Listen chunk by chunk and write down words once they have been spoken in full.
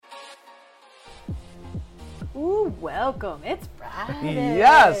Ooh, welcome. It's Friday.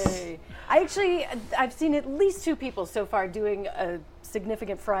 Yes. I've seen at least 2 people so far doing a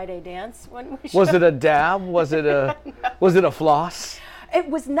significant Friday dance. Was it a dab? Was it a floss? It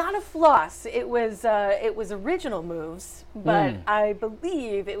was not a floss. It was original moves, but I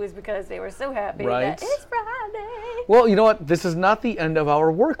believe it was because they were so happy that it's Friday. Well, you know what? This is not the end of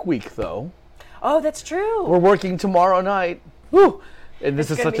our work week, though. Oh, that's true. We're working tomorrow night. Woo! And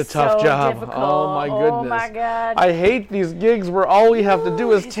this is such a tough job. Difficult. Oh my goodness. Oh my God. I hate these gigs where all we have to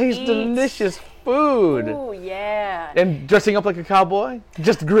do is taste delicious food. Oh yeah. And dressing up like a cowboy?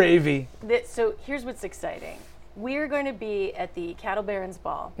 Just gravy. So here's what's exciting. We're going to be at the Cattle Barons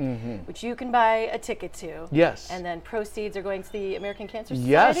Ball, which you can buy a ticket to. Yes. And then proceeds are going to the American Cancer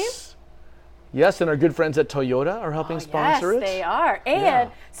Society. Yes, and our good friends at Toyota are helping sponsor it. Yes, they are.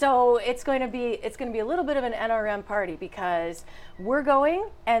 And so it's going to be a little bit of an NRM party because we're going,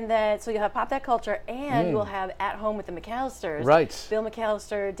 and then so you'll have Pop That Culture, and you'll have At Home with the McAllisters. Right. Bill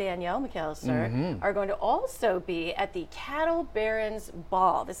McAllister, Danielle McAllister are going to also be at the Cattle Barons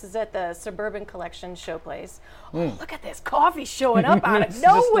Ball. This is at the Suburban Collection Showplace. Oh, look at this coffee showing up out of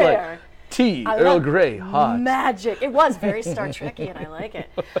nowhere. Tea, Earl Grey, hot. Magic. It was very Star Trek-y, and I like it.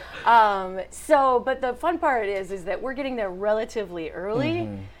 But the fun part is that we're getting there relatively early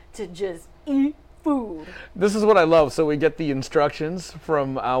to just eat food. This is what I love. So we get the instructions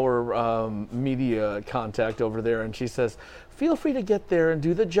from our media contact over there, and she says, feel free to get there and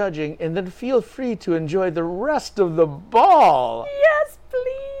do the judging, and then feel free to enjoy the rest of the ball. Yes, please.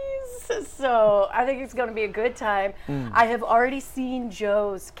 So I think it's going to be a good time. I have already seen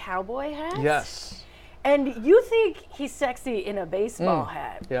Joe's cowboy hat. Yes. And you think he's sexy in a baseball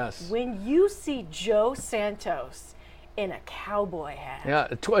hat. Yes. When you see Joe Santos in a cowboy hat.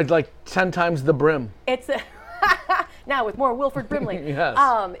 Yeah, like 10 times the brim. It's now with more Wilford Brimley. Yes.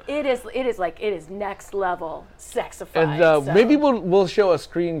 It is next level sexified. And maybe we'll show a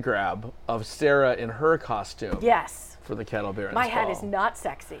screen grab of Sarah in her costume. Yes. For the Cattle Barons My hat Ball. is not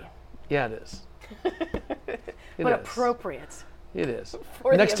sexy. Yeah, it is. But appropriate. It is.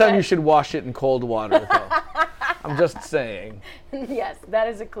 For Next time you should wash it in cold water, though. I'm just saying. Yes, that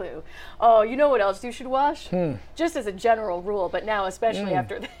is a clue. Oh, you know what else you should wash? Just as a general rule, but now especially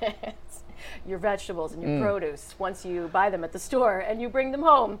after this. Your vegetables and your produce once you buy them at the store and you bring them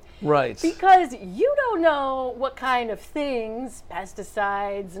home. Right. Because you don't know what kind of things,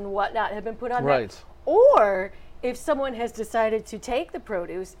 pesticides and whatnot, have been put on there. Or if someone has decided to take the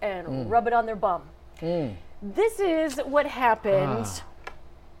produce and rub it on their bum. This is what happened.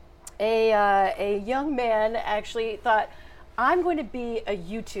 A young man actually thought, I'm going to be a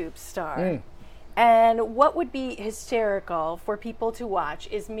YouTube star. And what would be hysterical for people to watch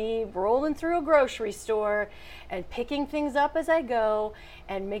is me rolling through a grocery store and picking things up as I go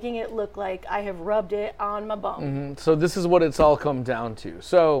and making it look like I have rubbed it on my bum. So this is what it's all come down to.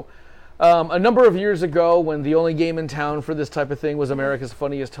 So a number of years ago, when the only game in town for this type of thing was America's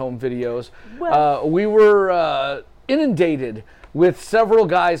Funniest Home Videos, we were inundated with several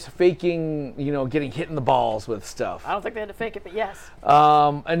guys faking, getting hit in the balls with stuff. I don't think they had to fake it, but yes.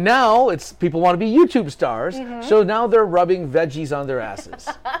 And now it's people want to be YouTube stars, so now they're rubbing veggies on their asses.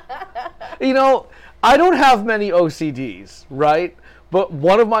 I don't have many OCDs, right? But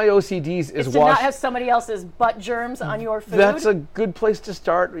one of my OCDs is to not have somebody else's butt germs on your food. That's a good place to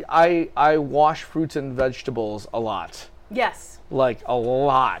start. I wash fruits and vegetables a lot. Yes. Like a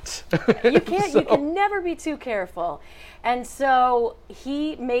lot. You can never be too careful. And so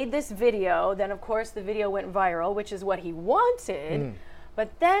he made this video. Then, of course, the video went viral, which is what he wanted.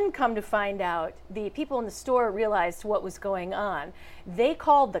 But then come to find out, the people in the store realized what was going on. They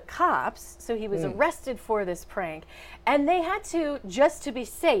called the cops, so he was arrested for this prank. And they had to, just to be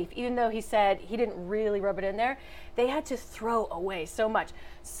safe, even though he said he didn't really rub it in there, they had to throw away so much.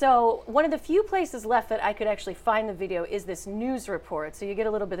 So one of the few places left that I could actually find the video is this news report. So you get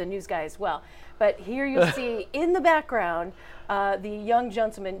a little bit of news guy as well. But here you'll see in the background the young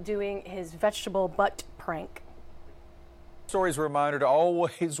gentleman doing his vegetable butt prank. Story's a reminder to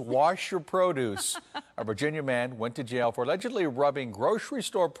always wash your produce. A Virginia man went to jail for allegedly rubbing grocery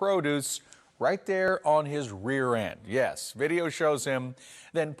store produce right there on his rear end. Yes, video shows him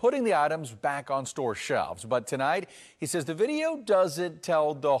then putting the items back on store shelves. But tonight, he says the video doesn't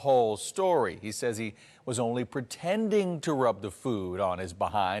tell the whole story. He says he was only pretending to rub the food on his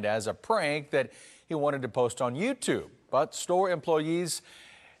behind as a prank that he wanted to post on YouTube. But store employees,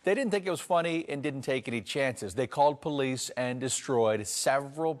 they didn't think it was funny and didn't take any chances. They called police and destroyed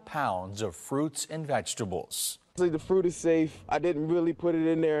several pounds of fruits and vegetables. The fruit is safe. I didn't really put it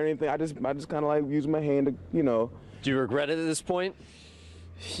in there or anything. I just kind of like use my hand to, Do you regret it at this point?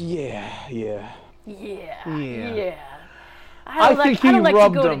 Yeah. Yeah. I think he I don't like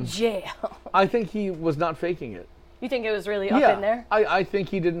rubbed to go him. to jail. I think he was not faking it. You think it was really up in there? I think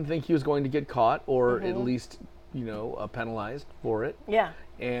he didn't think he was going to get caught or at least, penalized for it. Yeah.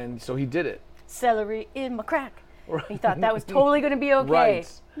 And so he did it. Celery in my crack. He thought that was totally going to be okay.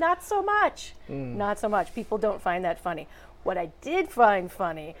 Right. Not so much. Not so much. People don't find that funny. What I did find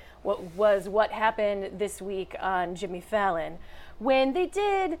funny was what happened this week on Jimmy Fallon when they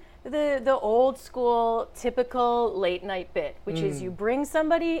did the old school typical late night bit, which is you bring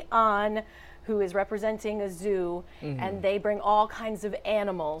somebody on who is representing a zoo, and they bring all kinds of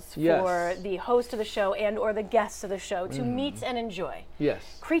animals for the host of the show and or the guests of the show to meet and enjoy. Yes.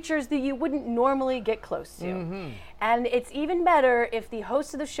 Creatures that you wouldn't normally get close to. And it's even better if the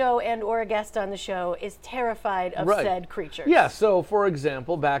host of the show and or a guest on the show is terrified of said creatures. Yeah, so for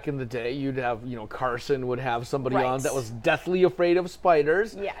example, back in the day, you'd have, Carson would have somebody on that was deathly afraid of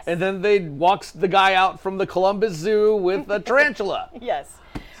spiders. Yes. And then they'd walk the guy out from the Columbus Zoo with a tarantula. Yes.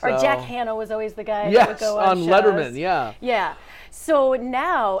 Or Jack Hanna was always the guy that Yes, would go on shows. Letterman, yeah. Yeah. So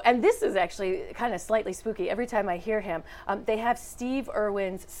now, and this is actually kind of slightly spooky every time I hear him, they have Steve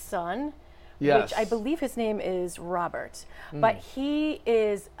Irwin's son, which I believe his name is Robert, but he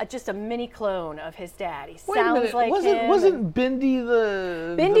is just a mini clone of his dad. He sounds like him. Wasn't Bindi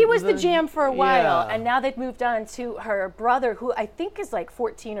the... Bindi was the jam for a while, and now they've moved on to her brother, who I think is like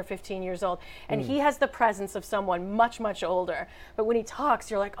 14 or 15 years old, and he has the presence of someone much, much older. But when he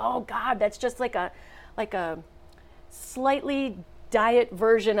talks, you're like, oh God, that's just like a slightly diet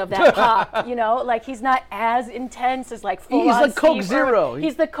version of that pop, like he's not as intense as like full He's on like Coke Steve Zero. Irwin.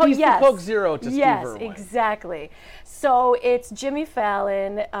 He's the Coke Zero to Steve Irwin. Yes, exactly. So it's Jimmy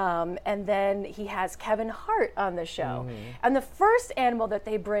Fallon, and then he has Kevin Hart on the show. And the first animal that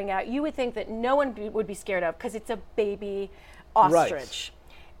they bring out, you would think that no one would be scared of because it's a baby ostrich. Right.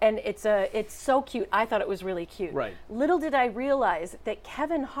 And it's so cute. I thought it was really cute. Right. Little did I realize that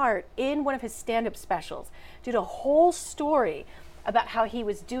Kevin Hart, in one of his stand-up specials, did a whole story about how he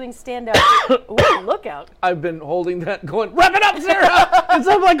was doing stand-up. Ooh, look out. I've been holding that going, wrap it up, Sarah! And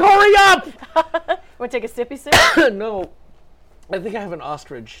so I'm like, hurry up! Want to take a sippy sip? No. I think I have an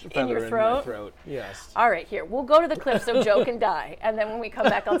ostrich feather In your my throat? throat. Yes. All right, here. We'll go to the clip so Joe can die. And then when we come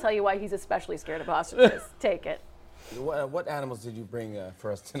back, I'll tell you why he's especially scared of ostriches. Take it. What animals did you bring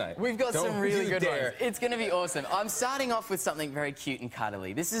for us tonight? We've got some really good dare. ones. It's going to be awesome. I'm starting off with something very cute and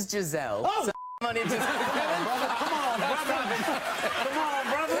cuddly. This is Giselle. Oh! So come on in, Giselle. Come on,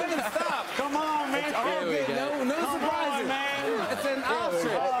 brother. Stop. Come on, man. No surprises. Man. It's an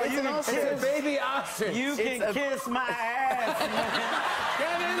ostrich. It's a baby ostrich. You can kiss my ass, man.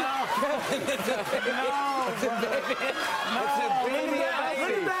 It's a baby ostrich.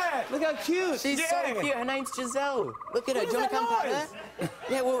 Look at that. Look how cute. She's so cute. Her name's Giselle. Look at her. Do you want to come pat her?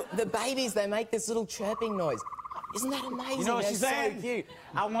 Yeah, well, the babies, they make this little chirping noise. Isn't that amazing? You know what They're she's so saying? cute.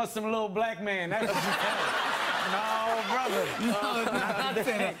 I want some little black man. That's what she's saying. No, brother. No, not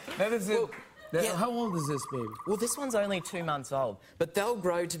saying that is it. Yeah. How old is this baby? Well, this one's only 2 months old, but they'll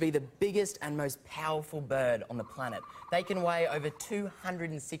grow to be the biggest and most powerful bird on the planet. They can weigh over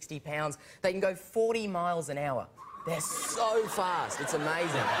 260 pounds. They can go 40 miles an hour. They're so fast. It's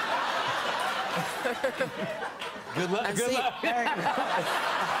amazing. Good luck. And Good see- luck.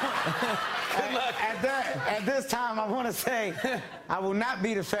 At this time, I want to say I will not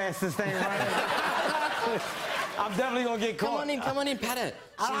be the fastest thing running. I'm definitely going to get caught. Come on in, pat it.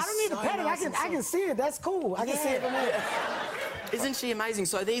 I don't need to pet it. I can see it. That's cool. I can see it from here. Isn't she amazing?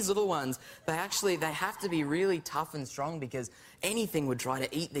 So these little ones, they have to be really tough and strong because anything would try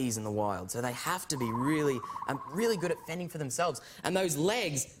to eat these in the wild. So they have to be really good at fending for themselves. And those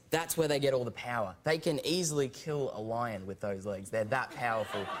legs, that's where they get all the power. They can easily kill a lion with those legs. They're that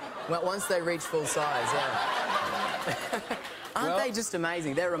powerful. Well, once they reach full size, yeah. Aren't they just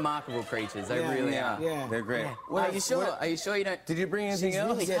amazing? They're remarkable creatures. They really are. Yeah. They're great. Yeah. Are you sure? Are you sure you don't? Did you bring anything She's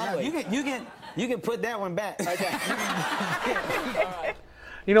else? really Yeah, cuddly. you can put that one back. Okay.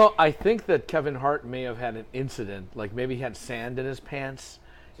 I think that Kevin Hart may have had an incident, like maybe he had sand in his pants,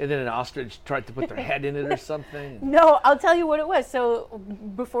 and then an ostrich tried to put their head in it or something. No, I'll tell you what it was. So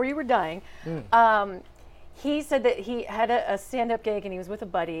before you were dying, he said that he had a stand-up gig and he was with a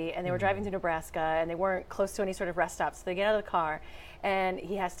buddy and they were driving to Nebraska and they weren't close to any sort of rest stops. So they get out of the car and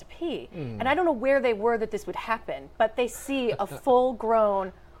he has to pee. And I don't know where they were that this would happen, but they see a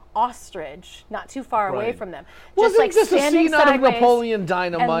full-grown ostrich not too far away Right. from them. Wasn't it just a standing scene out of sideways Napoleon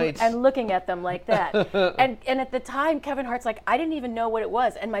Dynamite? and looking at them like that. and at the time, Kevin Hart's like, I didn't even know what it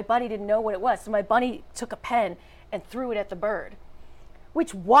was, and my buddy didn't know what it was. So my buddy took a pen and threw it at the bird.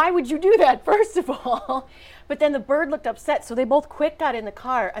 Which, why would you do that, first of all? But then the bird looked upset, so they both quick got in the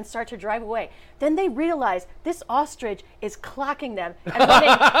car and started to drive away. Then they realized this ostrich is clocking them and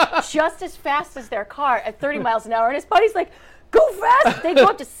running just as fast as their car at 30 miles an hour. And his buddy's like, go fast! They go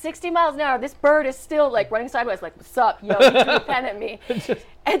up to 60 miles an hour. This bird is still like running sideways, like, what's up? Yo, you threw a pen at me.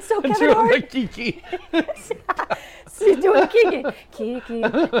 And so Kevin Hart... the Kiki. So he's doing Kiki. Kiki,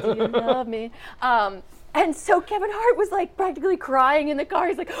 do you love me? And so Kevin Hart was like practically crying in the car.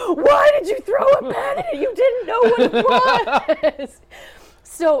 He's like, why did you throw a pen at it? You didn't know what it was.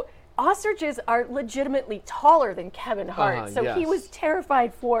 So ostriches are legitimately taller than Kevin Hart. So he was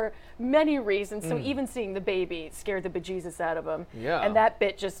terrified for many reasons. So even seeing the baby scared the bejesus out of him. Yeah. And that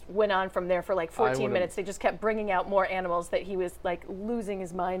bit just went on from there for like 14 minutes. They just kept bringing out more animals that he was like losing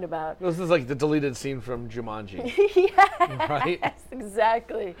his mind about. This is like the deleted scene from Jumanji. Yes, right?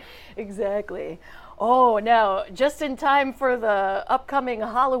 Exactly. Oh, now, just in time for the upcoming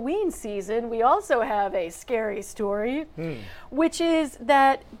Halloween season, we also have a scary story, which is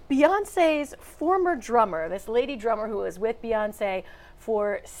that Beyonce's former drummer, this lady drummer who was with Beyonce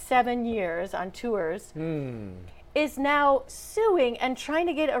for 7 years on tours, is now suing and trying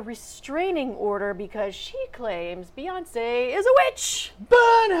to get a restraining order because she claims Beyonce is a witch.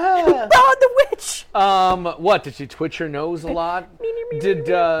 Burn her! Burn the witch! What, did she twitch her nose a lot? Did,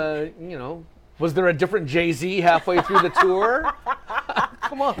 was there a different Jay-Z halfway through the tour?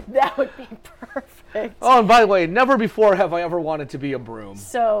 Come on. That would be perfect. Oh, and by the way, never before have I ever wanted to be a broom.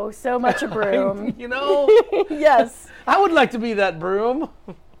 So much a broom. Yes. I would like to be that broom.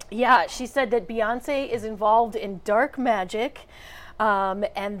 Yeah, she said that Beyonce is involved in dark magic,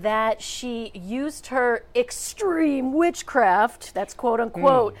 and that she used her extreme witchcraft, that's quote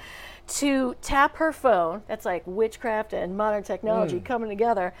unquote, to tap her phone. That's like witchcraft and modern technology coming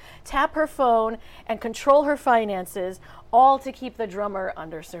together. Tap her phone and control her finances, all to keep the drummer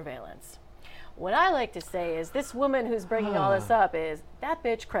under surveillance. What I like to say is this woman who's bringing all this up is that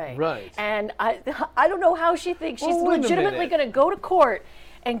bitch cray. Right. And I don't know how she thinks she's Well, wait a legitimately minute. going to go to court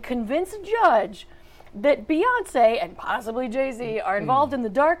and convince a judge that Beyonce and possibly Jay-Z are involved in the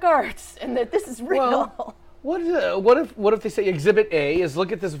dark arts and that this is real. Well, what if they say Exhibit A is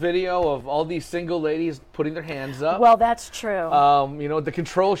look at this video of all these single ladies putting their hands up? Well, that's true. The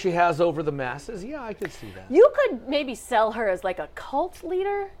control she has over the masses. Yeah, I could see that. You could maybe sell her as like a cult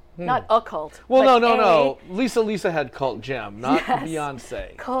leader. Not a cult. Well, but no. Lisa had Cult Gem, not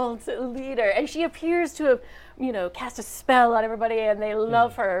Beyonce. Cult leader. And she appears to have, cast a spell on everybody and they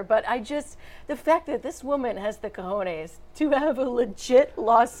love her. But the fact that this woman has the cojones to have a legit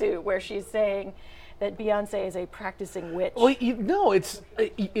lawsuit where she's saying that Beyonce is a practicing witch. Well,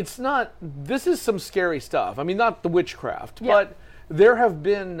 it's not. This is some scary stuff. I mean, not the witchcraft, but there have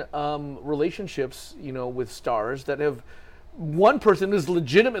been relationships, with stars that have. One person is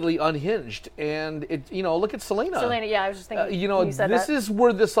legitimately unhinged, and look at Selena. Selena, yeah, I was just thinking. This is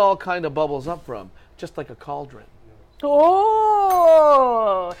where this all kind of bubbles up from, just like a cauldron.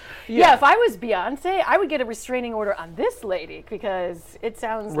 Oh, yeah. If I was Beyonce, I would get a restraining order on this lady because it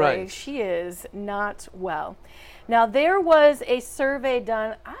sounds like she is not well. Now, there was a survey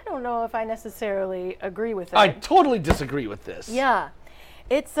done. I don't know if I necessarily agree with it. I totally disagree with this. Yeah.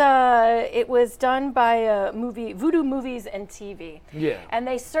 It was done by Voodoo Movies and TV. Yeah. And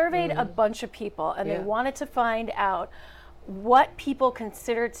they surveyed a bunch of people, and they wanted to find out what people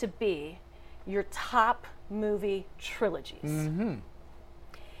consider to be your top movie trilogies. Mm-hmm.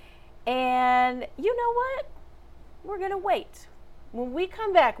 And you know what? We're going to wait. When we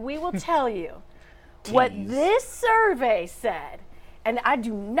come back, we will tell you what this survey said. And I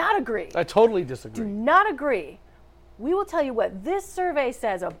do not agree. I totally disagree. Do not agree. We will tell you what this survey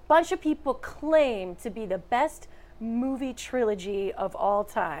says. A bunch of people claim to be the best movie trilogy of all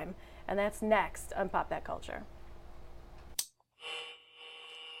time. And that's next on Pop That Culture.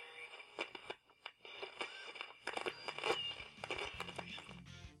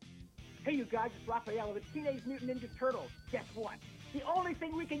 Hey, you guys, it's Raphael of the Teenage Mutant Ninja Turtles. Guess what? The only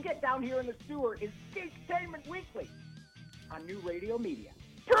thing we can get down here in the sewer is Geektainment Weekly on New Radio Media.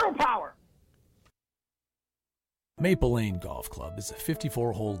 Turtle Power! Maple Lane Golf Club is a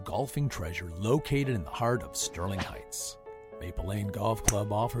 54-hole golfing treasure located in the heart of Sterling Heights. Maple Lane Golf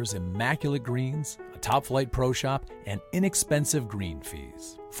Club offers immaculate greens, a top-flight pro shop, and inexpensive green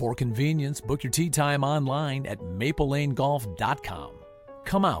fees. For convenience, book your tee time online at maplelanegolf.com.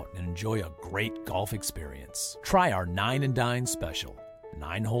 Come out and enjoy a great golf experience. Try our 9 and Dine special,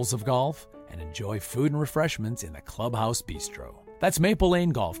 9 holes of golf, and enjoy food and refreshments in the Clubhouse Bistro. That's Maple Lane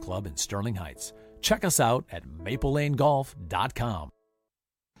Golf Club in Sterling Heights. Check us out at maplelanegolf.com.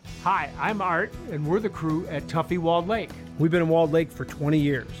 Hi, I'm Art, and we're the crew at Tuffy Walled Lake. We've been in Walled Lake for 20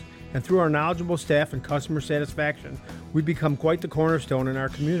 years, and through our knowledgeable staff and customer satisfaction, we've become quite the cornerstone in our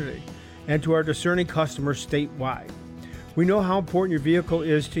community and to our discerning customers statewide. We know how important your vehicle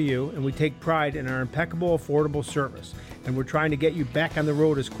is to you, and we take pride in our impeccable, affordable service, and we're trying to get you back on the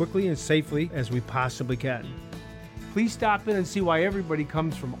road as quickly and safely as we possibly can. Please stop in and see why everybody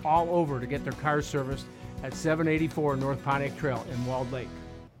comes from all over to get their cars serviced at 784 North Pontiac Trail in Walled Lake.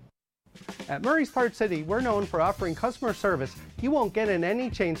 At Murray's Part City, we're known for offering customer service you won't get in any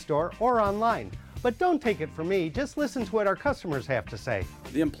chain store or online. But don't take it from me, just listen to what our customers have to say.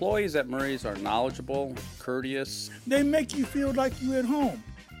 The employees at Murray's are knowledgeable, courteous. They make you feel like you're at home.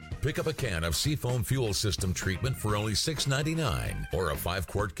 Pick up a can of Seafoam Fuel System treatment for only $6.99 or a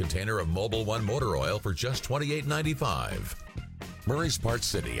 5-quart container of Mobil 1 motor oil for just $28.95. Murray's Part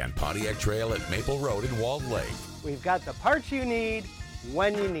City and Pontiac Trail at Maple Road in Walled Lake. We've got the parts you need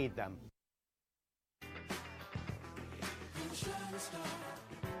when you need them.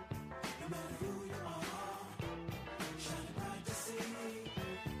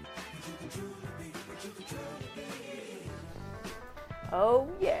 Oh,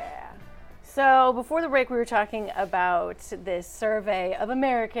 yeah. So before the break, we were talking about this survey of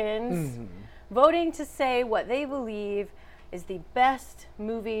Americans voting to say what they believe is the best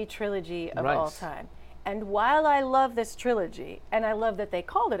movie trilogy of all time. And while I love this trilogy, and I love that they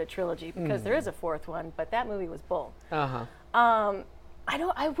called it a trilogy because there is a fourth one, but that movie was bull. I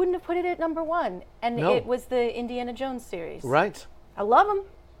wouldn't have put it at number one. And it was the Indiana Jones series. Right. I love them.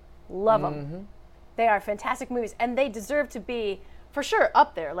 Love them. They are fantastic movies, and they deserve to be, for sure,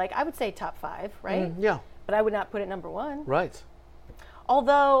 up there. Like, I would say top 5, right? Yeah. But I would not put it number 1. Right.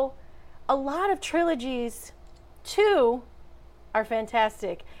 Although, a lot of trilogies, too, are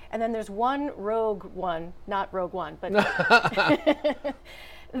fantastic. And then there's one rogue one, not Rogue One, but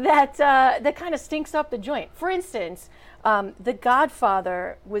that kind of stinks up the joint. For instance, The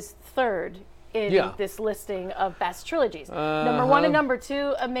Godfather was third in this listing of best trilogies. Number 1 and number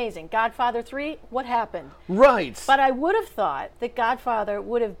 2, amazing. Godfather 3, what happened? Right. But I would have thought that Godfather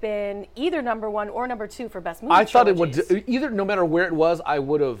would have been either number 1 or number 2 for best movie I thought trilogies. it would, either, no matter where it was, I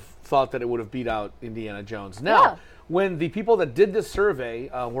would have thought that it would have beat out Indiana Jones. Now, when the people that did this survey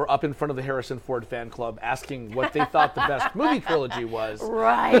were up in front of the Harrison Ford fan club asking what they thought the best movie trilogy was.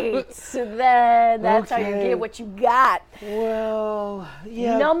 Right. So then that's how you get what you got. Well,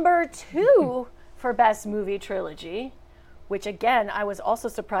 yeah. Number 2 for best movie trilogy, which again, I was also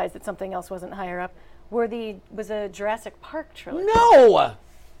surprised that something else wasn't higher up, was a Jurassic Park trilogy. No!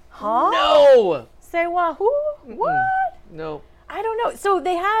 Huh? No! Say wahoo? What? No. I don't know. So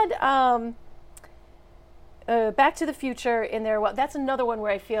they had Back to the Future in there. Well, that's another one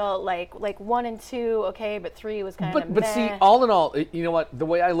where I feel like 1 and 2, okay, but 3 was kind of But see, all in all, you know what? The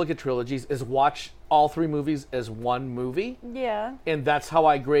way I look at trilogies is watch all 3 movies as one movie. Yeah. And that's how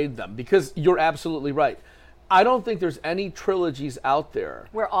I grade them, because you're absolutely right. I don't think there's any trilogies out there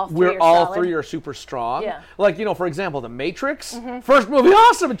where all 3 where are all solid. 3 are super strong. Yeah. Like, for example, The Matrix. First movie,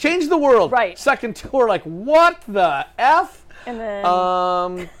 awesome, it changed the world. Right. Second 2 are like, what the F? And then,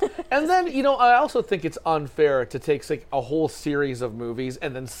 and then, I also think it's unfair to take a whole series of movies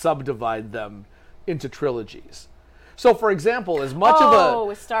and then subdivide them into trilogies. So, for example, as much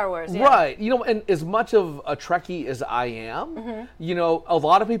with Star Wars, yeah. Right, and as much of a Trekkie as I am, a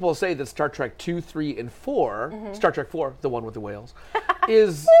lot of people say that Star Trek 2, 3, and 4, Star Trek 4, the one with the whales,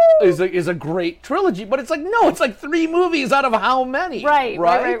 is a great trilogy. But it's like, no, it's like 3 movies out of how many?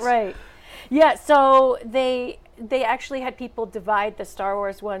 Right. Yeah, so they actually had people divide the Star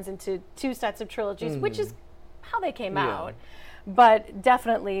Wars ones into 2 sets of trilogies, which is how they came out. But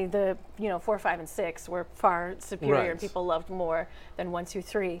definitely the 4, 5, and 6 were far superior, and people loved more than 1, 2,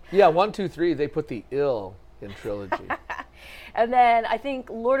 3. Yeah, 1, 2, 3. They put the ill in trilogy. And then I think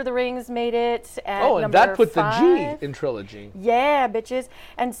Lord of the Rings made it at and number that put 5. the G in trilogy. Yeah, bitches.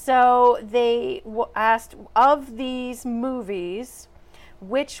 And so they asked, of these movies,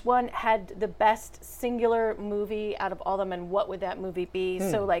 which one had the best singular movie out of all of them, and what would that movie be?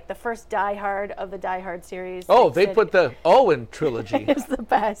 So, like, the first Die Hard of the Die Hard series. They put the O in trilogy. Is the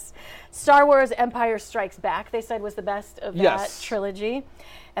best. Star Wars Empire Strikes Back, they said, was the best of that trilogy.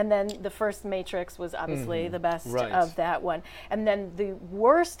 And then the first Matrix was obviously the best of that one. And then the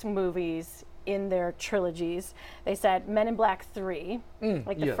worst movies in their trilogies, they said Men in Black 3.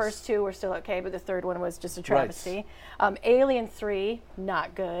 The first 2 were still okay, but the third one was just a travesty. Alien 3,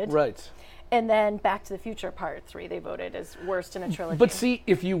 not good. Right. And then Back to the Future Part 3, they voted as worst in a trilogy. But see,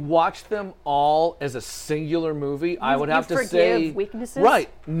 if you watch them all as a singular movie, I would have to forgive say weaknesses? Right.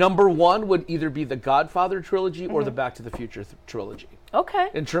 Number one would either be the Godfather trilogy or the Back to the Future trilogy. Okay.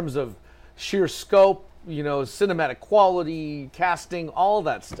 In terms of sheer scope, cinematic quality, casting, all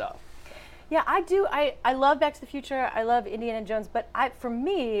that stuff. Yeah, I do. I love Back to the Future. I love Indiana Jones. But for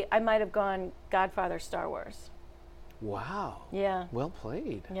me, I might have gone Godfather, Star Wars. Wow. Yeah. Well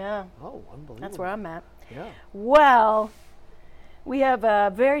played. Yeah. Oh, unbelievable. That's where I'm at. Yeah. Well, we have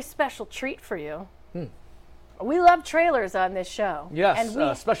a very special treat for you. We love trailers on this show. Yes, and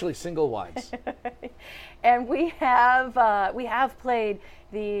especially single wides. And we have played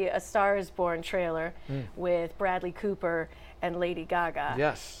the A Star Is Born trailer with Bradley Cooper and Lady Gaga.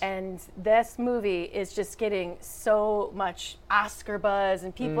 Yes. And this movie is just getting so much Oscar buzz,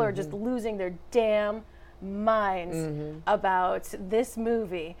 and people are just losing their damn minds about this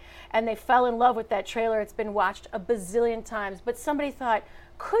movie. And they fell in love with that trailer. It's been watched a bazillion times. But somebody thought,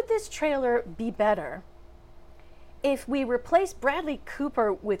 could this trailer be better if we replace Bradley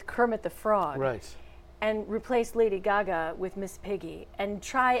Cooper with Kermit the Frog? Right. And replace Lady Gaga with Miss Piggy, and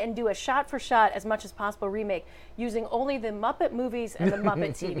try and do a shot-for-shot, as much as possible, remake using only the Muppet movies and the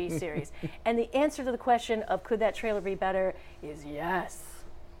Muppet TV series. And the answer to the question of could that trailer be better is yes.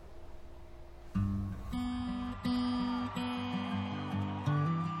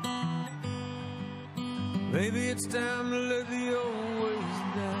 Maybe it's time to let the old ways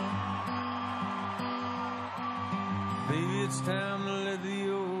die. Maybe it's time to let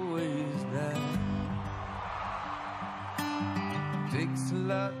the old ways die. Takes a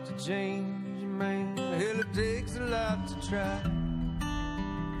lot to change, man. Hell, it takes a lot to try.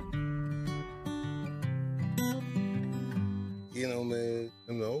 You know, man,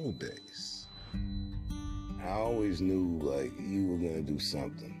 in the old days, I always knew, like, you were gonna do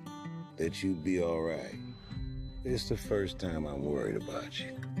something, that you'd be all right. It's the first time I'm worried about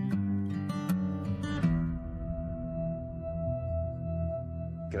you.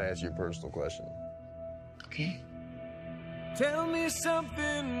 Can I ask you a personal question? Okay. Tell me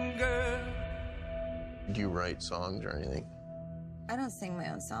something, girl. Do you write songs or anything? I don't sing my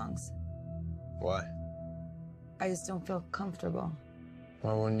own songs. Why? I just don't feel comfortable.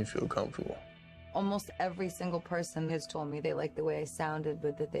 Why wouldn't you feel comfortable? Almost every single person has told me they liked the way I sounded,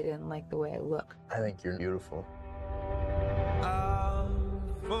 but that they didn't like the way I look. I think you're beautiful.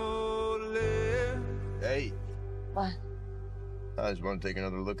 Hey. What? I just want to take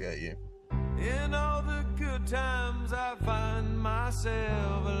another look at you. In all the good times, I find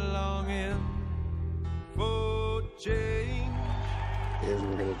myself longing for change. Here's what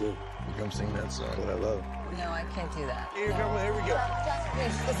we're gonna do. You come sing that song that I love. No, I can't do that. Here we go.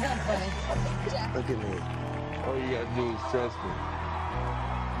 It's not funny. Jack. Look at me. All you gotta do is trust me.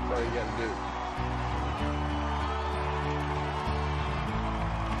 That's all you gotta do.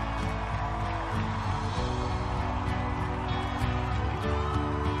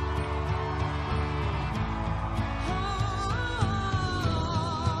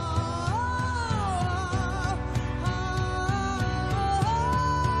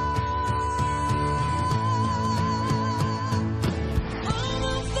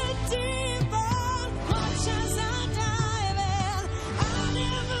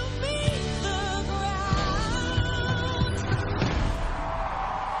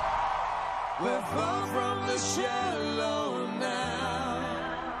 We're far from the shallow now.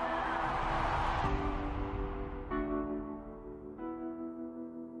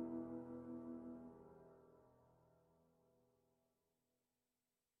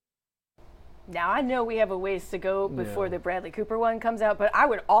 Now, I know we have a ways to go before the Bradley Cooper one comes out, but I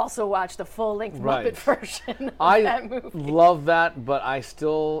would also watch the full-length Muppet version of that movie. I love that, but I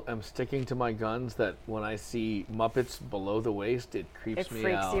still am sticking to my guns that when I see Muppets below the waist, it creeps me out.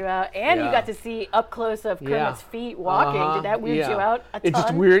 It freaks you out. And you got to see up close of Kermit's feet walking. Did that weird you out a ton? It's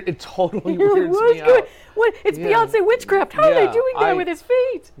just weird. It totally You're weirds like, me out. What? It's Beyonce witchcraft. How are they doing that with his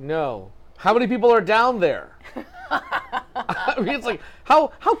feet? No. How many people are down there? I mean, it's like, how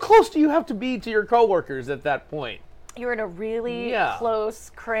close do you have to be to your coworkers at that point? You're in a really close,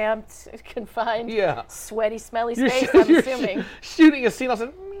 cramped, confined, sweaty, smelly space, I'm assuming. Shooting a scene, I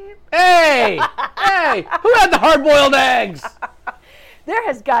said, hey, who had the hard-boiled eggs? There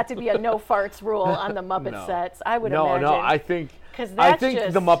has got to be a no farts rule on the Muppet sets, I would imagine. No, I think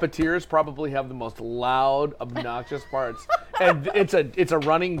the Muppeteers probably have the most loud, obnoxious parts, and it's a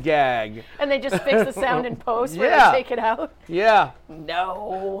running gag. And they just fix the sound in post where they take it out? Yeah.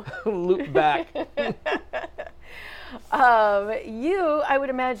 No. Loop back. You, I would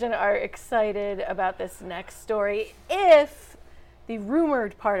imagine, are excited about this next story if the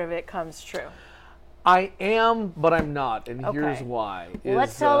rumored part of it comes true. I am, but I'm not, and here's Okay. why. Well,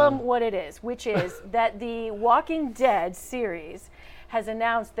 let's tell them what it is, which is that the Walking Dead series has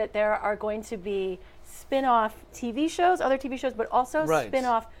announced that there are going to be spin-off TV shows, other TV shows, but also Right.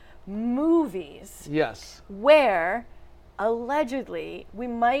 spin-off movies Yes. where allegedly we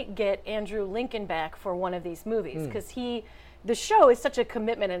might get Andrew Lincoln back for one of these movies because the show is such a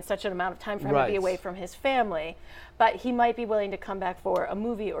commitment and such an amount of time for him to be Right. away from his family, but he might be willing to come back for a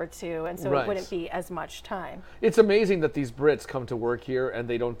movie or two, and so Right. it wouldn't be as much time. It's amazing that these Brits come to work here and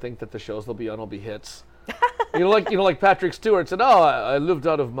they don't think that the shows they'll be on will be hits. like Patrick Stewart said, "Oh, I lived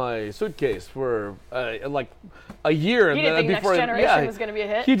out of my suitcase for like a year." You and didn't then think before Next Generation was going to be a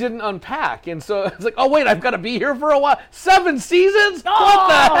hit? He didn't unpack, and so it's like, "Oh wait, I've got to be here for a while. 7 seasons? Oh, what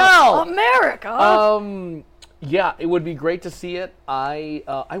the hell, America!" Yeah, it would be great to see it. I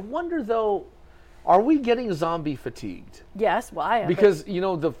wonder though, are we getting zombie fatigued? Yes, why? Because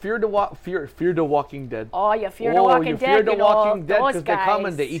the Fear the Walking Dead. Oh, you fear the Walking you Dead. fear the you know, Walking Dead those because they come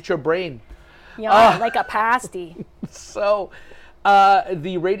and they guys. eat your brain. Yeah, like a pasty. So,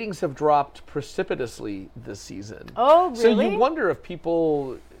 the ratings have dropped precipitously this season. Oh, So really? you wonder if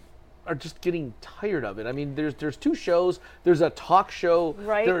people are just getting tired of it. I mean, there's 2 shows. There's a talk show.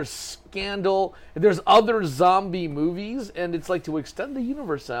 Right. There's Scandal. There's other zombie movies, and it's like to extend the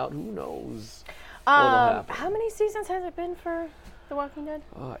universe out. Who knows what'll happen? How many seasons has it been for The Walking Dead?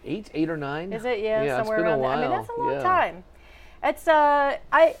 8 or 9. Is it? Yeah, somewhere it's been around a there. while. I mean, that's a long Yeah. time. It's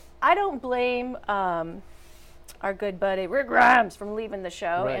I don't blame our good buddy Rick Grimes from leaving the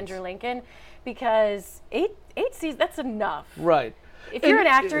show, Right. Andrew Lincoln, because eight seasons, that's enough. Right. If you're And-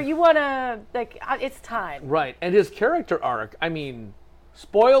 an actor, you want to, it's time. Right, and his character arc, I mean,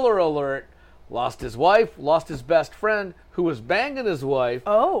 spoiler alert, lost his wife, lost his best friend, who was banging his wife,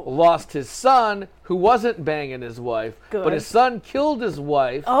 lost his son, who wasn't banging his wife, Good. but his son killed his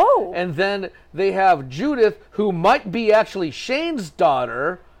wife, Oh. and then they have Judith, who might be actually Shane's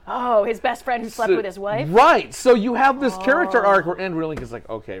daughter. Oh, his best friend who slept with his wife? Right, so you have this character arc where Andrew Lincoln's like,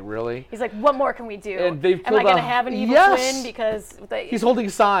 okay, really? He's like, what more can we do? And they've Am I killed going to a- have an evil Yes! twin because He's holding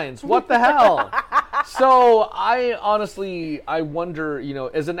signs. What the hell? So I honestly, I wonder,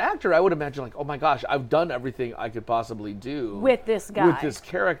 as an actor, I would imagine like, oh my gosh, I've done everything I could possibly do with this guy, with this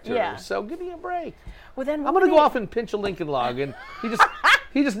character. Yeah. So give me a break. Well, then I'm gonna go off and pinch a Lincoln log, and he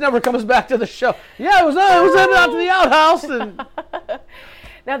just never comes back to the show. Yeah, it was headed out to the outhouse, and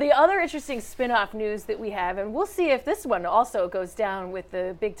Now, the other interesting spin-off news that we have, and we'll see if this one also goes down with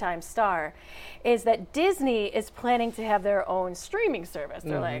the big-time star, is that Disney is planning to have their own streaming service.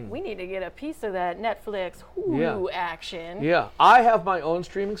 They're like, we need to get a piece of that Netflix Hulu action. Yeah, I have my own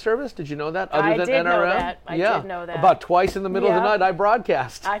streaming service. Did you know that? Other I than did NRM? know that. I did know that. About twice in the middle of the Yeah. night, I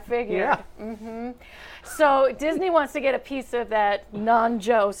broadcast. I figured. Yeah. hmm So Disney wants to get a piece of that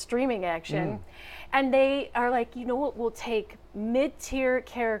non-Joe streaming action. And they are like, you know what, we'll take mid-tier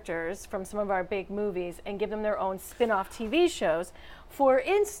characters from some of our big movies and give them their own spin-off TV shows. For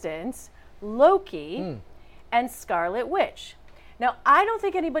instance, Loki and Scarlet Witch. Now, I don't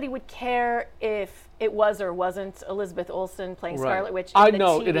think anybody would care if it was or wasn't Elizabeth Olsen playing Scarlet Witch in I the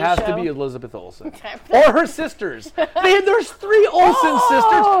know, TV it has to show. be Elizabeth Olsen. Or her sisters. There's 3 Olsen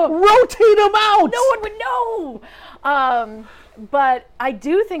sisters. Rotate them out. No one would know. But I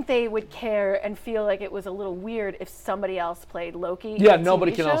do think they would care and feel like it was a little weird if somebody else played Loki. Yeah, in a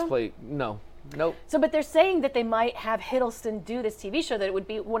nobody TV can show. else play. No. Nope. So, but they're saying that they might have Hiddleston do this TV show, that it would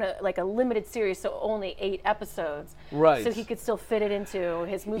be like a limited series, so only 8 episodes. Right. So he could still fit it into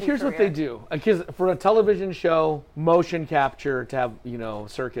his movie Here's what career. they do. Because for a television show, motion capture, to have,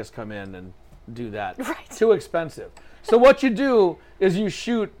 Circus come in and do that. Right. Too expensive. So what you do is you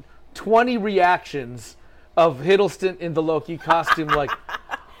shoot 20 reactions of Hiddleston in the Loki costume, like,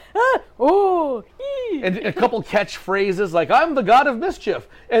 oh, and a couple catchphrases like, I'm the god of mischief.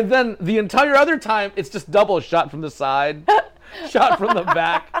 And then the entire other time, it's just double shot from the side, shot from the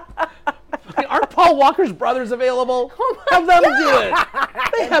back. Aren't Paul Walker's brothers available? Have them do it.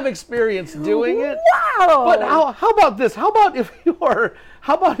 They have experience doing it. Wow. But how about this? How about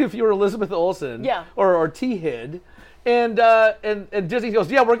if you're Elizabeth Olsen or T-Hid, and Disney goes,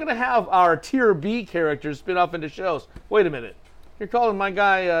 yeah, we're going to have our Tier B characters spin off into shows. Wait a minute. You're calling my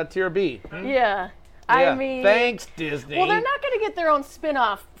guy Tier B. Yeah. Yeah. I mean, Thanks, Disney. Well, they're not going to get their own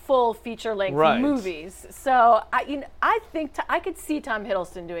spin-off full feature-length Right. movies. So I think I could see Tom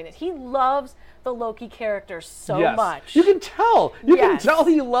Hiddleston doing this. He loves the Loki character so Yes. much. You can tell. You can Yes. tell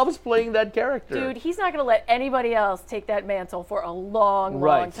he loves playing that character. Dude, he's not going to let anybody else take that mantle for a long, long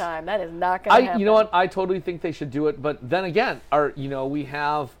Right. time. That is not going to happen. You know what? I totally think they should do it. But then again, we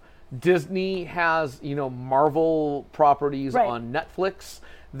have Disney has, Marvel properties Right. on Netflix.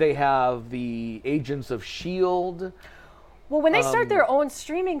 They have the Agents of S.H.I.E.L.D. Well, when they start their own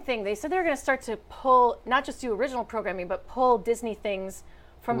streaming thing, they said they're going to start to pull, not just do original programming, but pull Disney things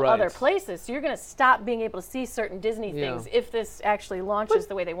from Right. other places. So you're going to stop being able to see certain Disney Yeah. things if this actually launches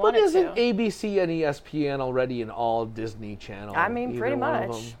the way they want But it isn't to. ABC and ESPN already in all Disney Channel? I mean, Either pretty one of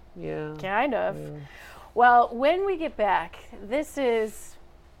much. them? Yeah. Kind of. Well, when we get back, this is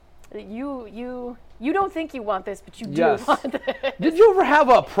you don't think you want this, but you do Yes. want this. Did you ever have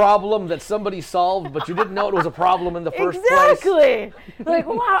a problem that somebody solved, but you didn't know it was a problem in the first place? Exactly. Like,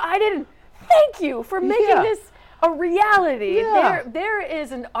 wow, I didn't. Thank you for making Yeah. this a reality. Yeah. There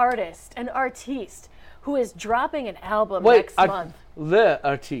is an artiste, who is dropping an album Wait, next month. Le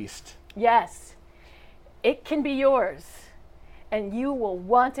Artiste. Yes, it can be yours, and you will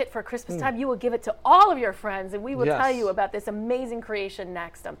want it for Christmas time. You will give it to all of your friends, and we will tell Yes. you about this amazing creation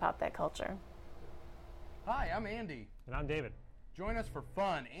next on Pop That Culture. Hi, I'm Andy. And I'm David. Join us for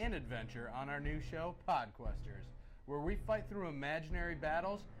fun and adventure on our new show, Podquesters, where we fight through imaginary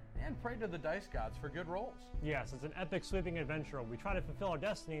battles and pray to the dice gods for good rolls. Yes, it's an epic sweeping adventure. We try to fulfill our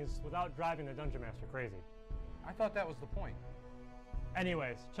destinies without driving the Dungeon Master crazy. I thought that was the point.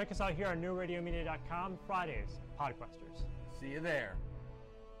 Anyways, check us out here on newradiomedia.com Fridays, Podquesters. See you there.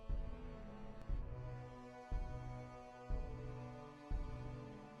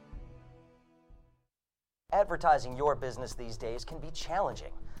 Advertising your business these days can be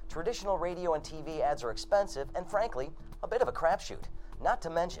challenging. Traditional radio and TV ads are expensive and, frankly, a bit of a crapshoot. Not to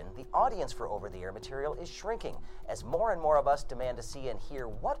mention, the audience for over-the-air material is shrinking as more and more of us demand to see and hear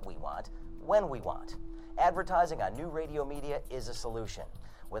what we want, when we want. Advertising on New Radio Media is a solution.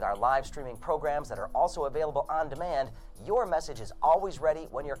 With our live streaming programs that are also available on demand, your message is always ready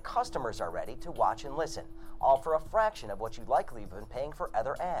when your customers are ready to watch and listen, all for a fraction of what you'd likely have been paying for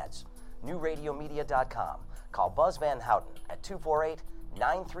other ads. NewRadioMedia.com. Call Buzz Van Houten at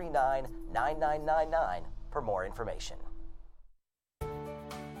 248-939-9999 for more information.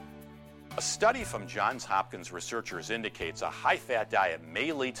 A study from Johns Hopkins researchers indicates a high-fat diet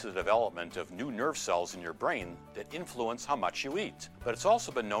may lead to the development of new nerve cells in your brain that influence how much you eat. But it's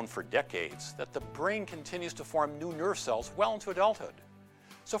also been known for decades that the brain continues to form new nerve cells well into adulthood.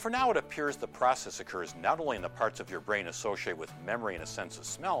 So for now, it appears the process occurs not only in the parts of your brain associated with memory and a sense of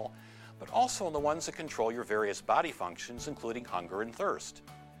smell, but also in the ones that control your various body functions, including hunger and thirst.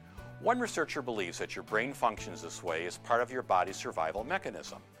 One researcher believes that your brain functions this way as part of your body's survival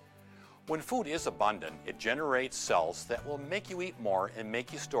mechanism. When food is abundant, it generates cells that will make you eat more and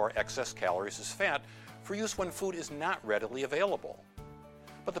make you store excess calories as fat for use when food is not readily available.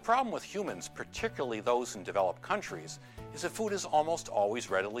 But the problem with humans, particularly those in developed countries, is that food is almost always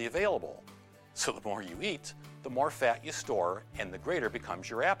readily available. So the more you eat, the more fat you store, and the greater becomes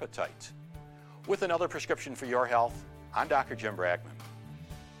your appetite. With another prescription for your health, I'm Dr. Jim Bragman.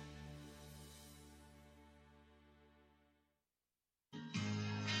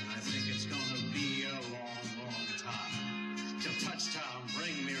 I think it's gonna be a long, long time till touchdown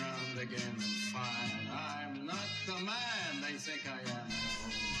bring me round again and find I'm not the man they think I am.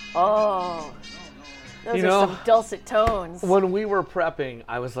 Oh, those You are know, some dulcet tones. When we were prepping,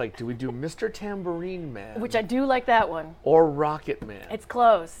 I was like, do we do Mr. Tambourine Man? Which I do like that one. Or Rocket Man? It's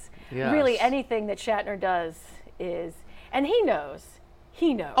close. Yes. Really, anything that Shatner does is, and he knows.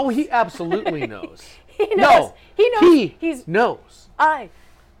 He knows. Oh, he absolutely knows. He knows. No, He knows. he knows. I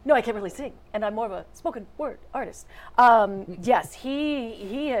can't really sing, and I'm more of a spoken word artist. Yes,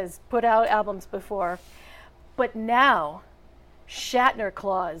 he has put out albums before, but now Shatner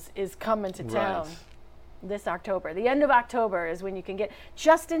Claus is coming to town this October. The end of October is when you can get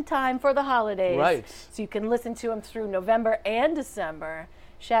just in time for the holidays. Right. So you can listen to him through November and December.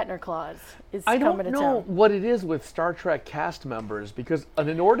 Shatner Claus is I coming don't to know town. what it is with Star Trek cast members because an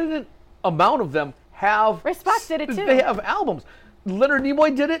inordinate amount of them have. Spock did it too. They have albums. Leonard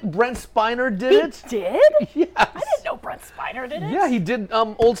Nimoy did it. Brent Spiner did it. He did? Yes. I didn't know Brent Spiner did it. Yeah, he did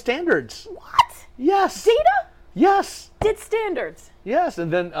Old Standards. What? Yes. Data? Yes. Did Standards. Yes,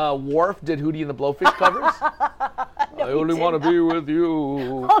 and then Worf did Hootie and the Blowfish covers. I only want to be with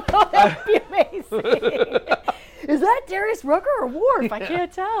you. Oh, that'd be amazing. Is that Darius Rucker or Worf? I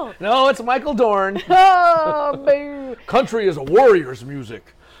can't tell. No, it's Michael Dorn. Oh, boo. Country is a warrior's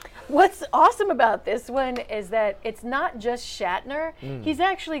music. What's awesome about this one is that it's not just Shatner. He's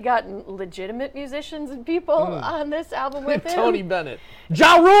actually gotten legitimate musicians and people on this album with him. Tony Bennett.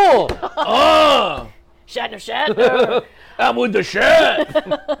 Ja Rule. Shatner. I'm with the Shat.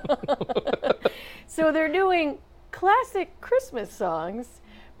 So they're doing classic Christmas songs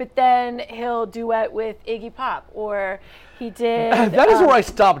but then he'll duet with Iggy Pop, or he did. That is where I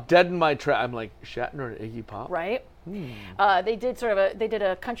stopped dead in my track. I'm like, Shatner and Iggy Pop? Right. They did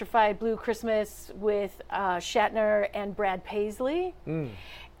a countrified blue Christmas with Shatner and Brad Paisley.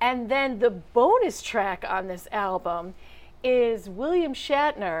 And then the bonus track on this album is William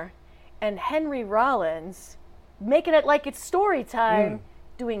Shatner and Henry Rollins making it like it's story time,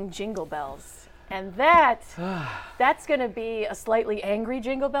 doing Jingle Bells. And that's going to be a slightly angry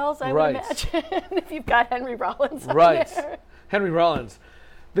Jingle Bells, I would imagine, if you've got Henry Rollins on there. Henry Rollins.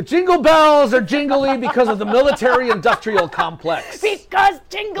 The jingle bells are jingly because of the military-industrial complex. Because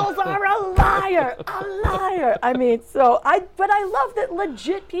jingles are a liar, a liar. I mean, but I love that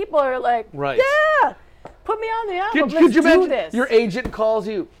legit people are like, yeah, put me on the album. Could you do imagine this. Your agent calls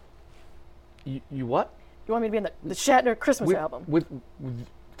you? You what? You want me to be in the Shatner Christmas album with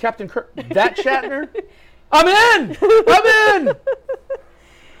Captain Kirk? That Shatner? I'm in.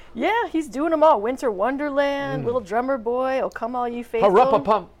 Yeah, he's doing them all. Winter Wonderland, Little Drummer Boy, Oh Come All You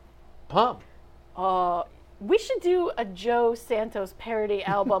Faithful. Pump. We should do a Joe Santos parody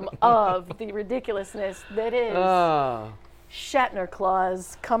album of the ridiculousness that is Shatner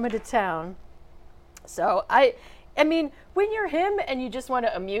Claus coming to town. So I mean, when you're him and you just want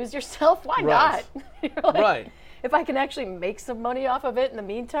to amuse yourself, why not? You're like, if I can actually make some money off of it in the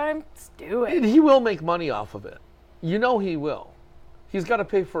meantime, let's do it. He will make money off of it. You know he will. He's got to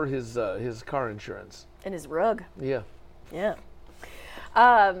pay for his car insurance. And his rug. Yeah. Yeah.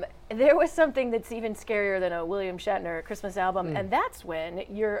 There was something that's even scarier than a William Shatner Christmas album, and that's when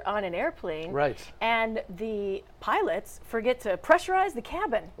you're on an airplane, and the pilots forget to pressurize the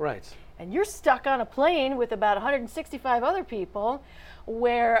cabin. Right. And you're stuck on a plane with about 165 other people,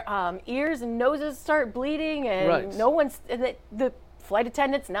 where ears and noses start bleeding, and no one's the flight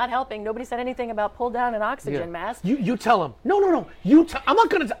attendant's not helping. Nobody said anything about pull down an oxygen mask. You tell him. No. I'm not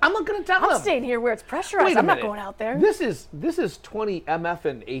gonna tell him. I'm staying here where it's pressurized. I'm not going out there. This is 20 MF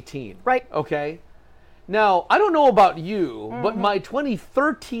and 18. Right. Okay. Now I don't know about you, but my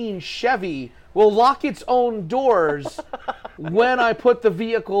 2013 Chevy will lock its own doors when I put the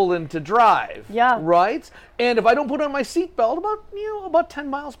vehicle into drive. Yeah. Right. And if I don't put on my seatbelt, about 10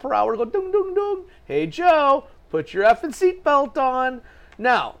 miles per hour, go dung dung dung. Hey Joe. Put your effing seatbelt on.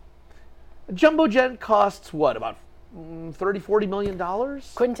 Now, a jumbo jet costs what, about $30-40 million?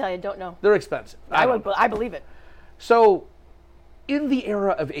 Couldn't tell you, don't know. They're expensive. I believe it. So, in the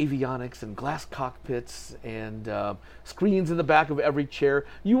era of avionics and glass cockpits and screens in the back of every chair,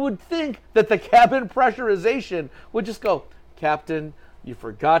 you would think that the cabin pressurization would just go, Captain, you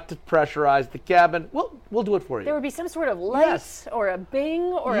forgot to pressurize the cabin. We'll do it for you. There would be some sort of light or a bing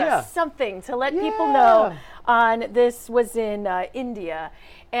or a something to let people know. This was in India,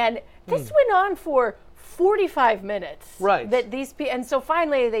 and this went on for 45 minutes. Right. And so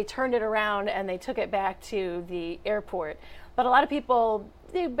finally they turned it around and they took it back to the airport. But a lot of people,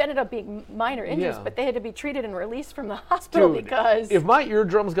 they ended up being minor injuries, but they had to be treated and released from the hospital because... If my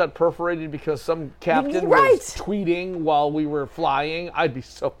eardrums got perforated because some captain was tweeting while we were flying, I'd be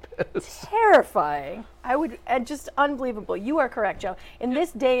so pissed. Terrifying. And just unbelievable. You are correct, Joe. In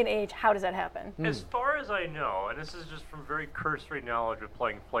this day and age, how does that happen? As far as I know, and this is just from very cursory knowledge of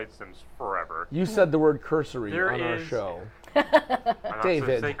playing flight sims forever. You said the word cursory on our show. I'm not David.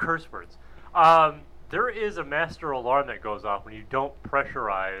 supposed to say curse words. There is a master alarm that goes off when you don't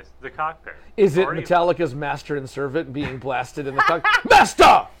pressurize the cockpit. Is it Metallica's Master and Servant being blasted in the cockpit?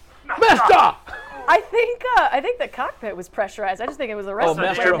 Master! Master! I think the cockpit was pressurized. I just think it was the rest of the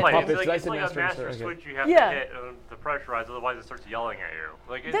Master airplane. of Puppets. It's like a master switch you have to hit to pressurize, otherwise it starts yelling at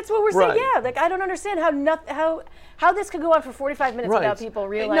you. That's what we're saying. Yeah, like I don't understand how this could go on for 45 minutes without people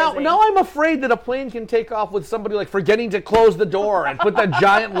realizing. Now I'm afraid that a plane can take off with somebody like forgetting to close the door and put that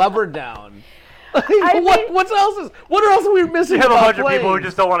giant lever down. What else are we missing? You have a about bunch of planes? people who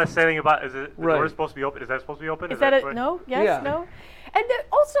just don't want to say anything about. Is it the door supposed to be open? Is that supposed to be open? Is that it? No. Yes. No. And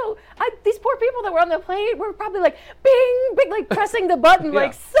also, these poor people that were on the plane were probably like, bing, like pressing the button,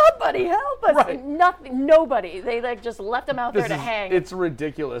 like somebody help us. Right. Nobody. They just left them out there to hang. It's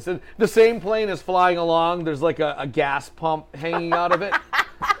ridiculous. And the same plane is flying along. There's like a gas pump hanging out of it.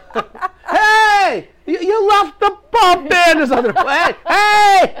 Hey, you left the pump in. There's other plane.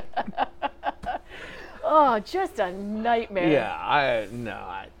 Hey. Oh, just a nightmare.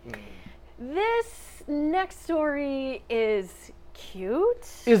 Yeah, This next story is cute.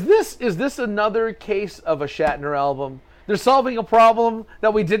 Is this another case of a Shatner album? They're solving a problem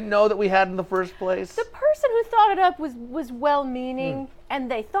that we didn't know that we had in the first place. The person who thought it up was well-meaning, and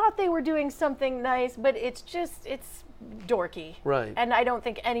they thought they were doing something nice, but it's dorky. Right. And I don't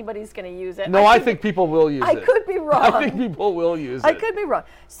think anybody's going to use it. No, I think people will use it. I could be wrong. I think people will use it. I could be wrong.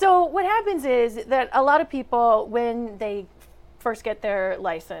 So what happens is that a lot of people, when they first get their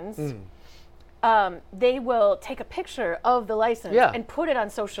license, they will take a picture of the license and put it on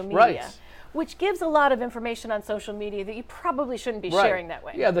social media, which gives a lot of information on social media that you probably shouldn't be sharing that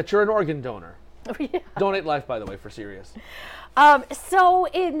way. Yeah, that you're an organ donor. Yeah. Donate Life, by the way, for serious. So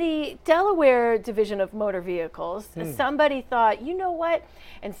in the Delaware Division of Motor Vehicles, somebody thought, you know what?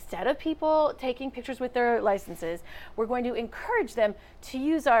 Instead of people taking pictures with their licenses, we're going to encourage them to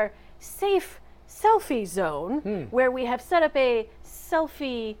use our safe selfie zone, where we have set up a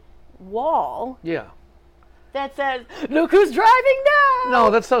selfie wall. Yeah. That says, "Look who's driving now."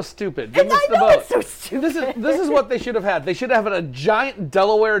 No, that's so stupid. And I know it's so stupid. This is what they should have had. They should have had a giant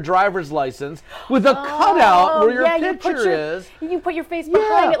Delaware driver's license with a cutout where your picture is. You put your face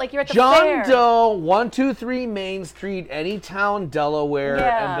behind it like you're at the fair. John Doe, 123 Main Street, Anytown, Delaware,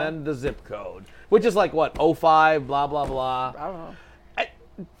 and then the zip code, which is like what, 05, blah blah blah. I don't know.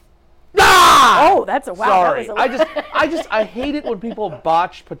 Ah! Oh, that's a wow. Sorry, That was a I hate it when people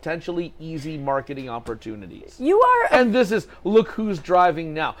botch potentially easy marketing opportunities. You are. And this is Look Who's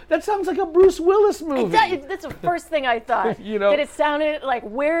Driving Now. That sounds like a Bruce Willis movie. That's the first thing I thought. You know, that it sounded like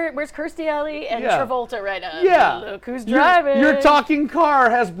where's Kirstie Alley and Travolta right now? Yeah. Look who's driving. Your talking car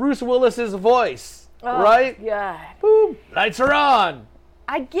has Bruce Willis's voice, right? Yeah. Boom. Lights are on.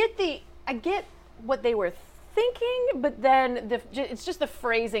 I get what they were thinking, but then it's just the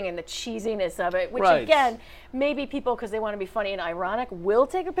phrasing and the cheesiness of it, which again, maybe people, because they want to be funny and ironic, will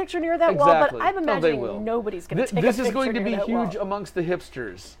take a picture near that wall, but I'm imagining nobody's going to take a picture. This is going to be huge amongst the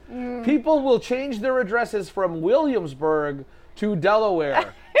hipsters. People will change their addresses from Williamsburg to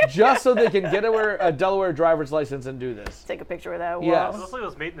Delaware just so they can get a Delaware driver's license and do this. Take a picture of that wall. Yes. It looks like it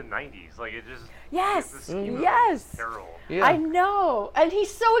was made in the 90s. Like it just. Yes. Yes. Terrible. Yeah. I know. And he's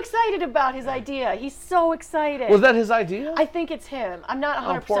so excited about his idea. He's so excited. Was that his idea? I think it's him. I'm not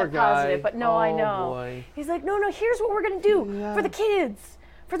 100% poor guy. positive, but no, I know. Boy. He's like, no, here's what we're going to do for the kids,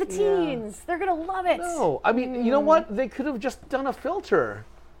 for the teens. They're going to love it. No, I mean, you know what? They could have just done a filter.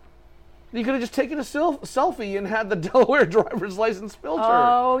 You could have just taken a selfie and had the Delaware driver's license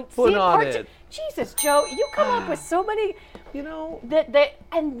filter put on it. Jesus, Joe, you come up with so many,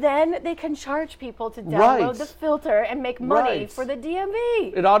 and then they can charge people to download the filter and make money for the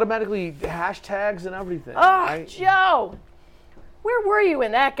DMV. It automatically hashtags and everything. Oh, Joe, where were you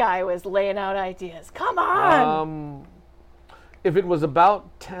when that guy was laying out ideas? Come on. If it was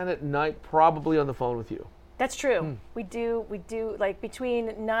about 10 at night, probably on the phone with you. That's true. We do like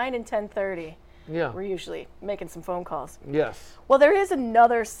between 9 and 10:30. Yeah. We're usually making some phone calls. Yes. Well, there is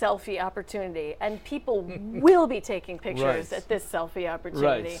another selfie opportunity, and people will be taking pictures at this selfie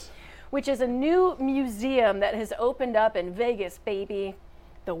opportunity, which is a new museum that has opened up in Vegas, baby,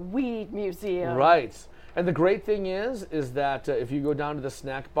 the Weed Museum. Right. And the great thing is that if you go down to the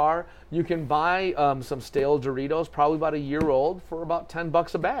snack bar, you can buy some stale Doritos, probably about a year old, for about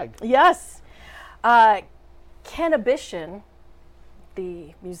 $10 a bag. Yes. Cannabition,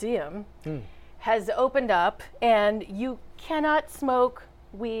 the museum, has opened up, and you cannot smoke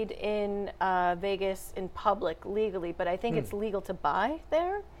weed in Vegas in public legally, but I think it's legal to buy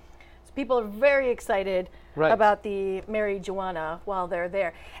there. So people are very excited about the marijuana while they're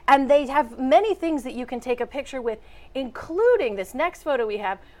there. And they have many things that you can take a picture with, including this next photo we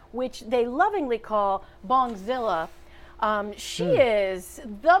have, which they lovingly call Bongzilla. She is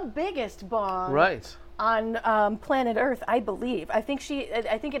the biggest bong on planet Earth, I believe. I think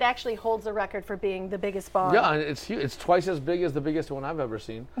it actually holds the record for being the biggest bong. Yeah, and it's huge. It's twice as big as the biggest one I've ever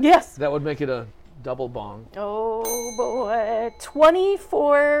seen. Yes. That would make it a double bong. Oh boy,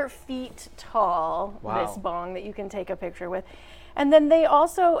 24 feet tall. Wow. This bong that you can take a picture with, and then they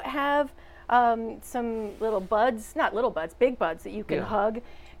also have some little buds, not little buds, big buds that you can hug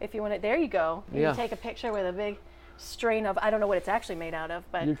if you want it. There you go. You can take a picture with a big strain of, I don't know what it's actually made out of,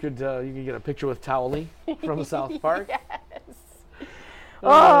 but you could get a picture with Towley from South Park. Yes.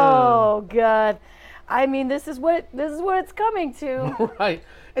 Oh God, I mean, this is what it's coming to. Right.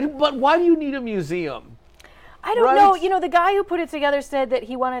 But why do you need a museum? I don't know. You know, the guy who put it together said that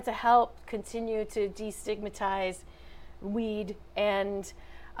he wanted to help continue to destigmatize weed, and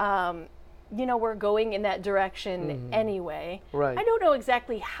we're going in that direction anyway. Right. I don't know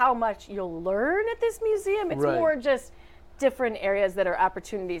exactly how much you'll learn at this museum. It's more just different areas that are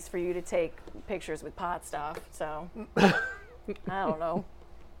opportunities for you to take pictures with pot stuff. So I don't know.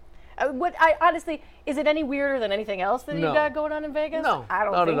 Honestly, is it any weirder than anything else that you got going on in Vegas? No, I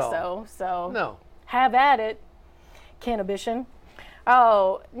don't not think at all. so. So no. Have at it, Cannabition.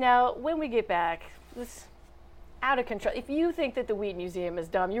 Oh, now when we get back, out of control. If you think that the Weed Museum is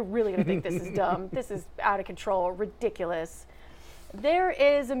dumb, you're really going to think this is dumb. This is out of control, ridiculous. There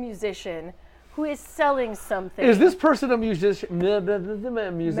is a musician who is selling something. Is this person a musician?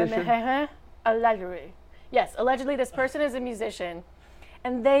 Allegedly. Yes, allegedly this person is a musician,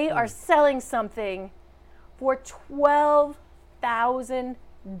 and they are selling something for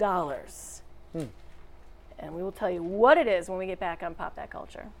 $12,000. And we will tell you what it is when we get back on Pop That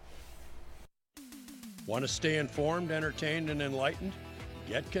Culture. Want to stay informed, entertained, and enlightened?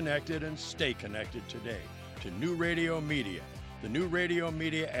 Get connected and stay connected today to New Radio Media. The New Radio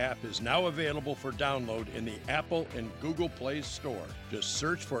Media app is now available for download in the Apple and Google Play Store. Just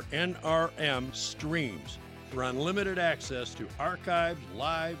search for NRM Streams for unlimited access to archived,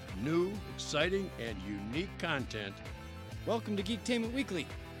 live, new, exciting, and unique content. Welcome to Geektainment Weekly.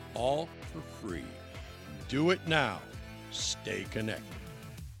 All for free. Do it now. Stay connected.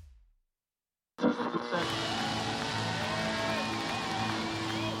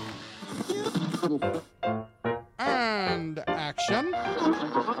 And action.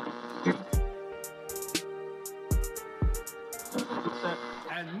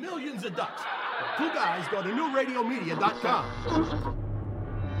 And millions of ducks. Two guys go to newradiomedia.com.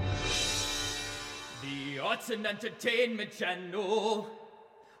 The Arts and Entertainment Channel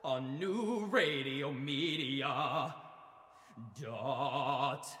on New Radio Media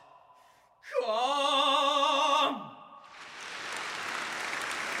 .com.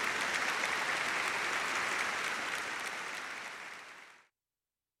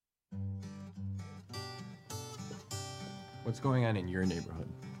 What's going on in your neighborhood?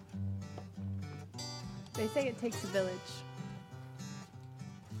 They say it takes a village.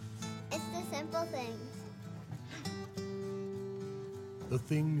 It's the simple things. The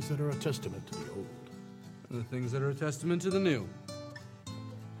things that are a testament to the old. And the things that are a testament to the new.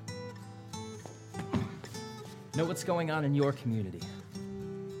 Know what's going on in your community.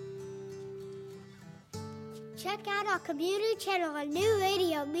 Check out our community channel on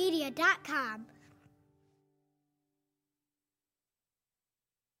newradiomedia.com.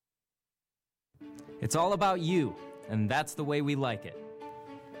 It's all about you, and that's the way we like it.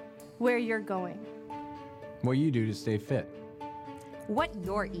 Where you're going. What you do to stay fit. What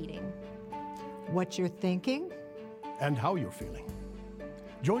you're eating. What you're thinking. And how you're feeling.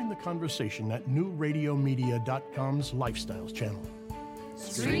 Join the conversation at newradiomedia.com's Lifestyles channel.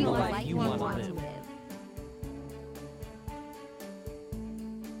 Stream the life you want to live.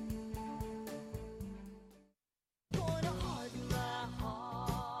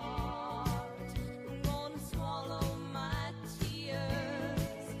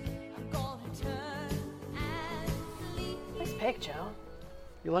 Joe.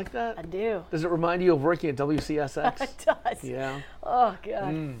 You like that? I do. Does it remind you of working at WCSX? It does. Yeah. Oh,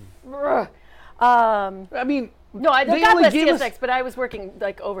 God. I mean, no, I they got only less gave us- CSX, but I was working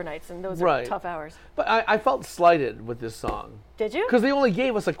like overnights, and those are tough hours. But I felt slighted with this song. Did you? Because they only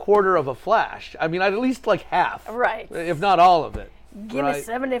gave us a quarter of a flash. I mean, I'd at least like half. Right. If not all of it. Give me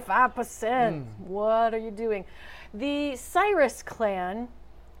 75%. What are you doing? The Cyrus clan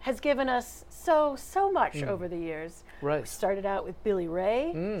has given us so much over the years. Right. We started out with Billy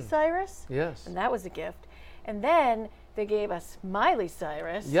Ray Cyrus. Yes. And that was a gift. And then they gave us Miley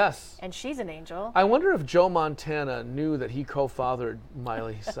Cyrus. Yes. And she's an angel. I wonder if Joe Montana knew that he co-fathered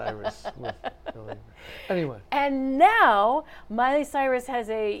Miley Cyrus with Billy. Anyway. And now Miley Cyrus has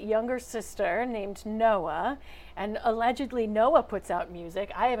a younger sister named Noah, and allegedly Noah puts out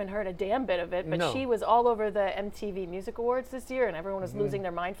music. I haven't heard a damn bit of it, but she was all over the MTV Music Awards this year, and everyone was losing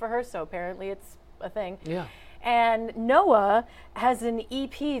their mind for her, so apparently it's a thing. Yeah. And Noah has an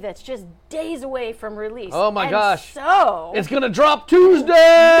EP that's just days away from release. Oh my gosh. So it's going to drop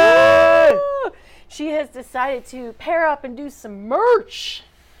Tuesday! She has decided to pair up and do some merch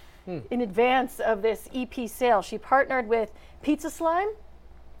in advance of this EP sale. She partnered with Pizza Slime,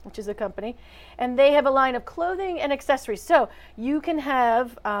 which is a company, and they have a line of clothing and accessories. So you can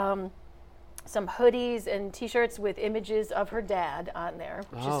have some hoodies and t-shirts with images of her dad on there,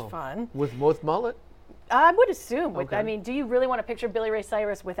 which is fun. With mullet? I would assume. Okay. I mean, do you really want to picture Billy Ray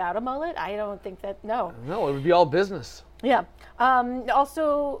Cyrus without a mullet? I don't think that, no. No, it would be all business. Yeah.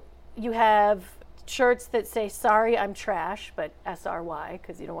 Also, you have shirts that say, sorry, I'm trash, but S-R-Y,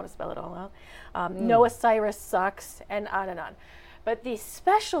 because you don't want to spell it all out. Noah Cyrus sucks, and on and on. But the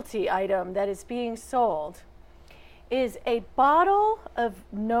specialty item that is being sold is a bottle of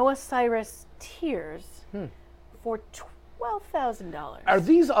Noah Cyrus tears for $12,000. Are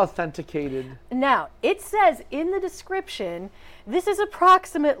these authenticated? Now, it says in the description, this is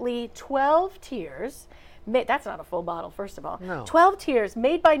approximately 12 tears. That's not a full bottle, first of all. No. 12 tears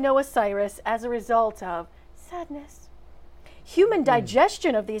made by Noah Cyrus as a result of sadness. Human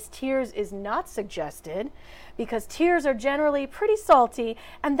digestion of these tears is not suggested because tears are generally pretty salty,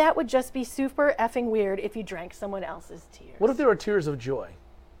 and that would just be super effing weird if you drank someone else's tears. What if there were tears of joy?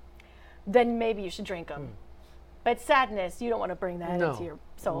 Then maybe you should drink them. But sadness, you don't want to bring that into your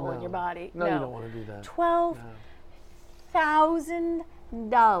soul and your body. No, you don't want to do that. $12,000.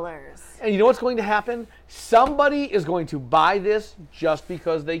 And you know what's going to happen? Somebody is going to buy this just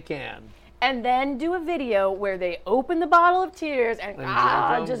because they can. And then do a video where they open the bottle of tears and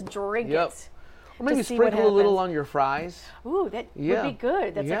just drink it. Or maybe sprinkle a little on your fries. Ooh, that would be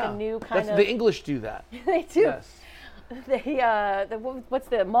good. That's like a new kind of... The English do that. They do. Yes. What's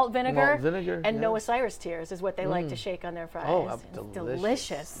the malt vinegar? Malt vinegar. And Noah Cyrus tears is what they like to shake on their fries. Oh, it's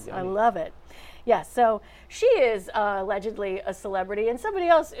delicious. I love it. Yeah, so she is allegedly a celebrity, and somebody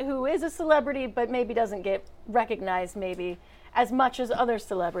else who is a celebrity but maybe doesn't get recognized maybe as much as other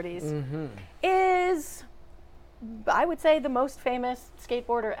celebrities is, I would say, the most famous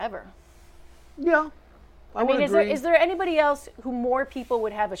skateboarder ever. Yeah. I mean, is there anybody else who more people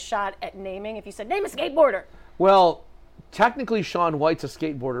would have a shot at naming if you said, name a skateboarder? Well, technically Shaun White's a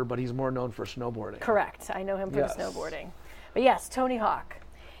skateboarder, but he's more known for snowboarding. Correct. I know him for the snowboarding. But yes, Tony Hawk.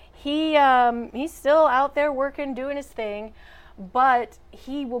 He's still out there working, doing his thing, but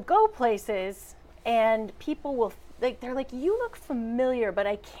he will go places and people will they're like, you look familiar, but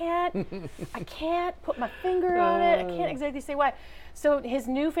I can't put my finger on it. I can't exactly say why. So his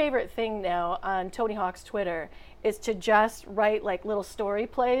new favorite thing now on Tony Hawk's Twitter is to just write like little story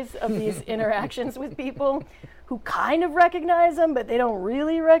plays of these interactions with people who kind of recognize him, but they don't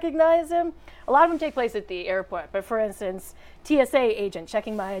really recognize him. A lot of them take place at the airport. But for instance, TSA agent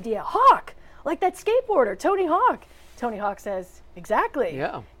checking my ID. Hawk, like that skateboarder, Tony Hawk. Tony Hawk says, exactly.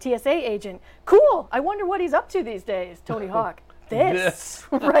 Yeah. TSA agent, cool. I wonder what he's up to these days. Tony Hawk, this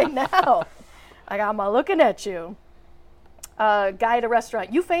right now. I got my looking at you. Guy at a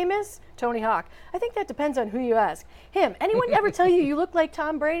restaurant, you famous? Tony Hawk. I think that depends on who you ask. Him. Anyone ever tell you look like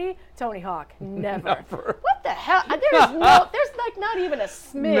Tom Brady? Tony Hawk. Never. What the hell? There's like not even a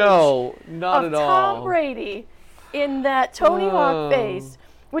smidge No, not of at all. Tom Brady in that Tony Hawk face,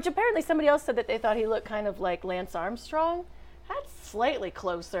 which apparently somebody else said that they thought he looked kind of like Lance Armstrong. That's slightly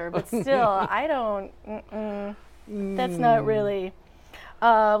closer, but still, I don't, that's not really.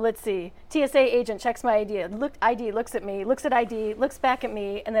 Let's see. TSA agent checks my ID. Looks at me, looks at ID, looks back at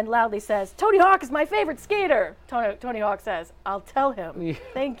me, and then loudly says, Tony Hawk is my favorite skater. Tony Hawk says, I'll tell him.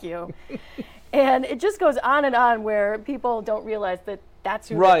 Thank you. And it just goes on and on where people don't realize that that's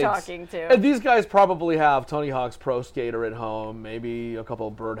who they're talking to. And these guys probably have Tony Hawk's Pro Skater at home, maybe a couple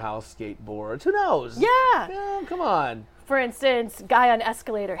of Birdhouse skateboards. Who knows? Yeah. Come on. For instance, guy on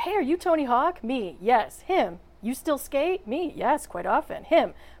escalator. Hey, are you Tony Hawk? Me. Yes. Him. You still skate? Me? Yes, quite often.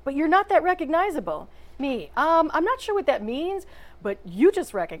 Him. But you're not that recognizable. Me. I'm not sure what that means, but you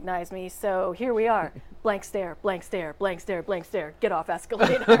just recognize me, so here we are. Blank stare, blank stare, blank stare, blank stare. Get off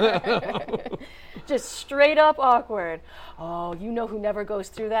escalator. Just straight up awkward. Oh, you know who never goes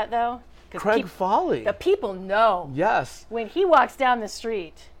through that, though? Craig Foley. The people know. Yes. When he walks down the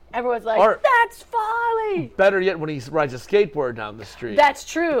street, everyone's like, that's Foley! Better yet, when he rides a skateboard down the street. That's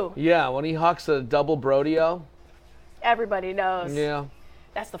true. Yeah, when he hawks a double Brodeo. Everybody knows. Yeah.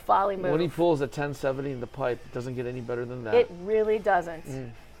 That's the Foley move. When he pulls a 1070 in the pipe, it doesn't get any better than that. It really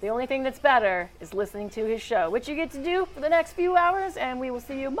doesn't. The only thing that's better is listening to his show, which you get to do for the next few hours, and we will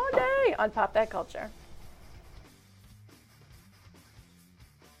see you Monday on Pop That Culture.